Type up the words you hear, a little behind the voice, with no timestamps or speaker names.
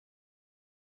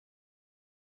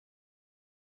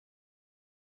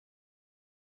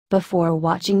Before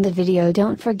watching the video,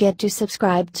 don't forget to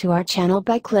subscribe to our channel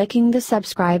by clicking the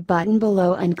subscribe button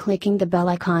below and clicking the bell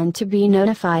icon to be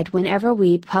notified whenever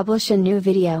we publish a new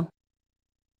video.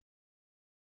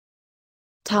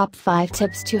 Top 5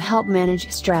 tips to help manage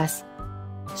stress.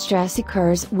 Stress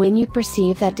occurs when you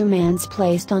perceive that demands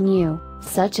placed on you,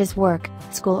 such as work,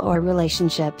 school or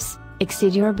relationships,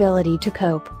 exceed your ability to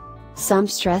cope. Some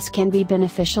stress can be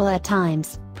beneficial at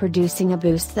times, producing a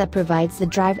boost that provides the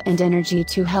drive and energy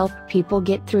to help people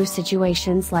get through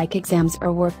situations like exams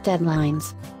or work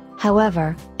deadlines.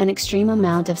 However, an extreme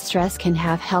amount of stress can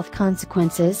have health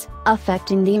consequences,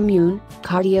 affecting the immune,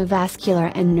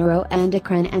 cardiovascular and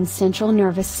neuroendocrine and central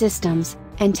nervous systems,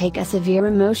 and take a severe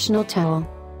emotional toll.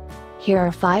 Here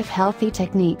are 5 healthy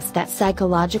techniques that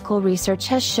psychological research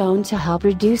has shown to help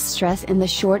reduce stress in the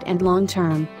short and long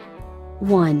term.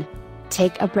 1.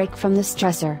 Take a break from the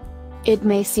stressor. It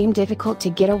may seem difficult to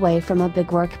get away from a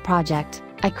big work project,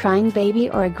 a crying baby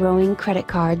or a growing credit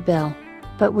card bill.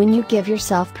 But when you give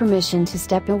yourself permission to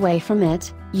step away from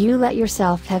it, you let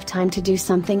yourself have time to do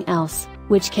something else,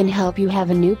 which can help you have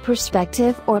a new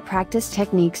perspective or practice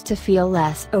techniques to feel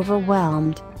less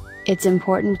overwhelmed. It's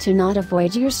important to not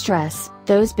avoid your stress,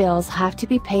 those bills have to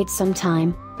be paid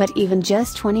sometime, but even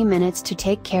just 20 minutes to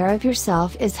take care of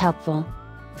yourself is helpful.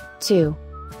 2.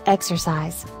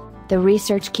 Exercise. The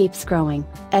research keeps growing.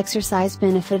 Exercise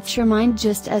benefits your mind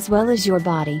just as well as your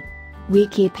body. We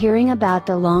keep hearing about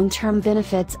the long-term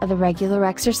benefits of a regular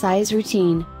exercise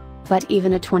routine. But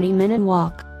even a 20-minute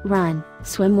walk, run,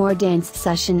 swim or dance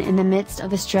session in the midst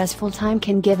of a stressful time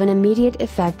can give an immediate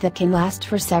effect that can last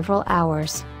for several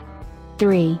hours.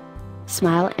 3.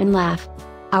 Smile and laugh.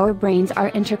 Our brains are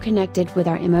interconnected with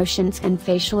our emotions and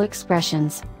facial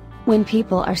expressions. When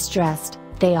people are stressed,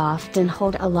 they often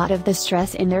hold a lot of the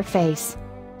stress in their face.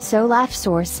 So laughs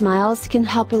or smiles can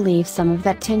help relieve some of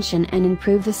that tension and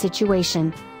improve the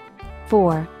situation.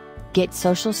 4. Get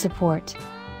social support.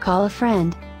 Call a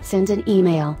friend, send an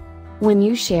email. When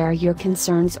you share your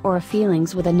concerns or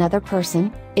feelings with another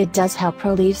person, it does help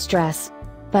relieve stress.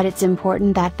 But it's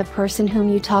important that the person whom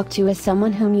you talk to is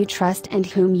someone whom you trust and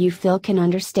whom you feel can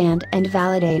understand and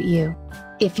validate you.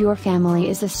 If your family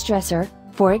is a stressor,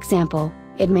 for example,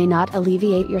 it may not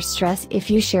alleviate your stress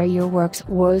if you share your work's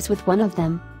woes with one of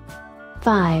them.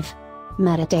 5.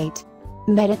 Meditate.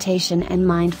 Meditation and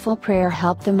mindful prayer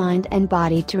help the mind and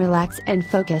body to relax and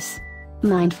focus.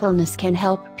 Mindfulness can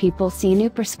help people see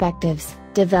new perspectives,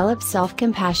 develop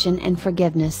self-compassion and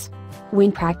forgiveness.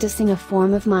 When practicing a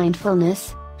form of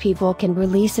mindfulness, people can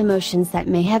release emotions that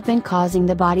may have been causing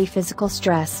the body physical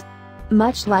stress.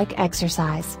 Much like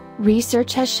exercise,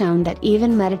 research has shown that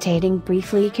even meditating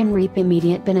briefly can reap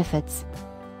immediate benefits.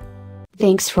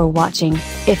 Thanks for watching.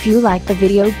 If you like the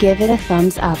video, give it a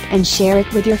thumbs up and share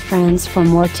it with your friends. For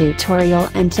more tutorial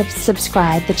and tips,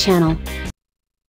 subscribe the channel.